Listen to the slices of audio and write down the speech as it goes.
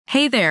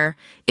Hey there!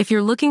 If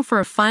you're looking for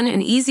a fun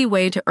and easy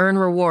way to earn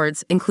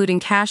rewards, including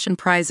cash and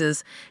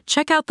prizes,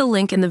 check out the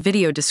link in the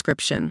video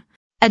description.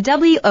 A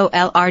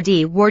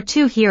WORLD War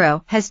II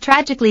hero has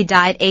tragically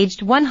died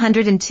aged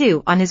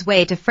 102 on his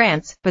way to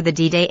France for the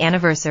D-Day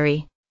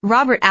anniversary.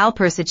 Robert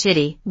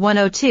Alpercichetti,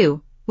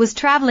 102, was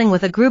traveling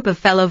with a group of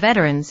fellow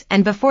veterans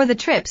and before the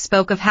trip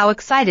spoke of how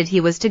excited he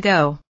was to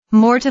go.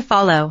 More to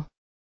follow.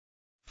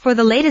 For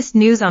the latest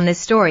news on this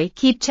story,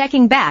 keep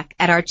checking back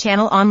at our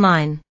channel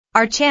online.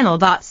 Our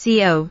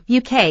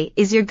channel.co.uk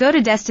is your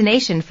go-to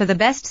destination for the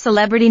best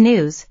celebrity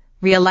news,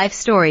 real-life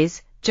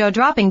stories,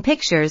 jaw-dropping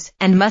pictures,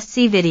 and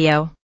must-see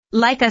video.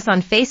 Like us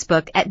on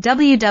Facebook at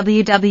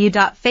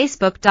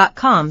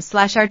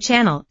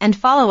www.facebook.com/ourchannel and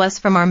follow us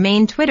from our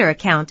main Twitter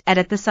account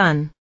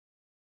 @@thesun.